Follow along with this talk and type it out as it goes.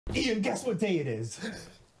Ian, guess what day it is?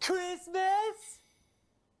 Christmas?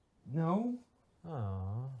 No.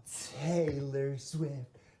 Aww. Taylor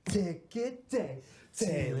Swift ticket day.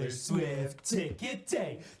 Taylor Swift ticket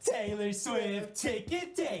day. Taylor Swift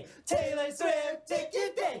ticket day. Taylor Swift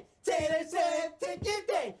ticket day. Taylor Swift ticket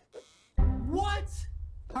day. What?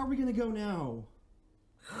 How are we gonna go now?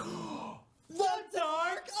 The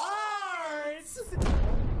Dark Arts!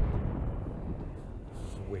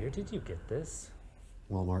 Where did you get this?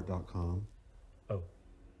 Walmart.com. Oh.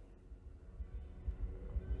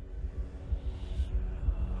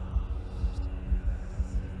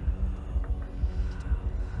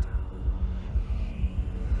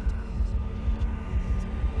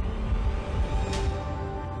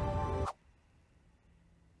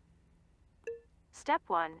 Step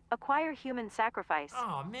 1. Acquire human sacrifice.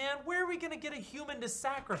 Oh man, where are we gonna get a human to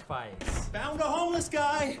sacrifice? Found a homeless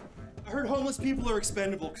guy! I heard homeless people are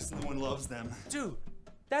expendable because no one loves them. Dude,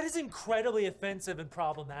 that is incredibly offensive and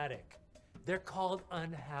problematic. They're called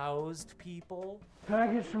unhoused people. Can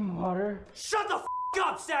I get some water? Shut the f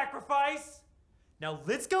up, sacrifice! Now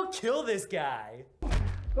let's go kill this guy.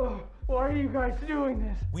 Oh, why are you guys doing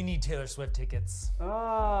this? We need Taylor Swift tickets.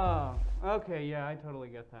 Oh, okay, yeah, I totally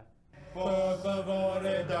get that. Por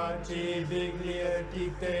favore darci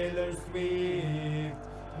biglietti Taylor Swift,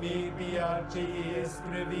 mi piace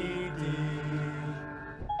iscriviti.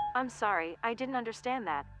 I'm sorry, I didn't understand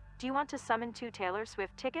that. Do you want to summon 2 Taylor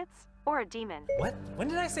Swift tickets? Or a demon? What? When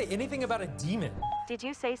did I say anything about a demon? Did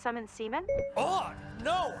you say summon semen? Oh,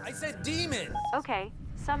 no, I said demon. Okay,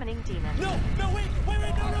 summoning demon. No, wait, no,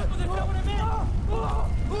 that's not what I meant.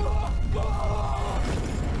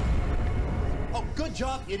 Oh, good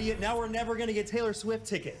job, idiot. Now we're never gonna get Taylor Swift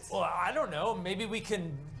tickets. Well, I don't know. Maybe we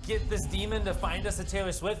can get this demon to find us a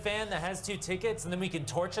Taylor Swift fan that has 2 tickets, and then we can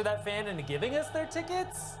torture that fan into giving us their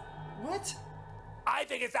tickets? What? I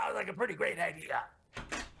think it sounds like a pretty great idea.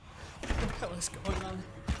 What the hell is going on?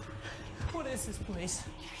 What is this place?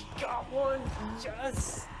 Got one,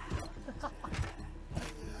 just.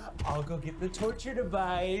 I'll go get the torture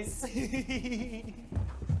device.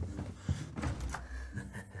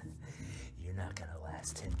 You're not gonna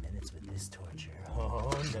last 10 minutes with this torture.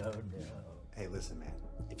 Oh, no. Hey, listen, man.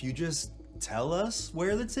 If you just tell us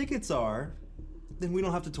where the tickets are, then we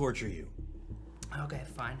don't have to torture you. Okay,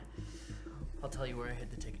 fine. I'll tell you where I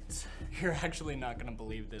hid the tickets. You're actually not gonna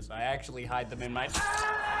believe this. I actually hide them in my...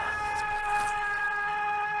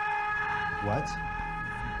 What?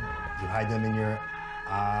 You hide them in your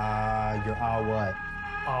what?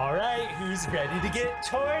 All right, who's ready to get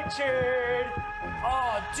tortured?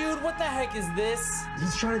 Oh, dude, what the heck is this?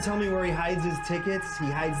 He's trying to tell me where he hides his tickets. He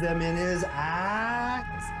hides them in his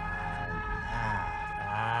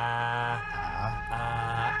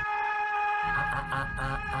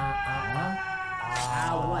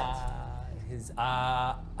what? His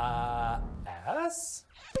ass?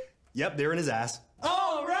 Yep, they're in his ass.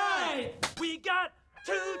 All right, we got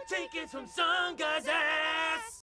 2 tickets from some guy's ass.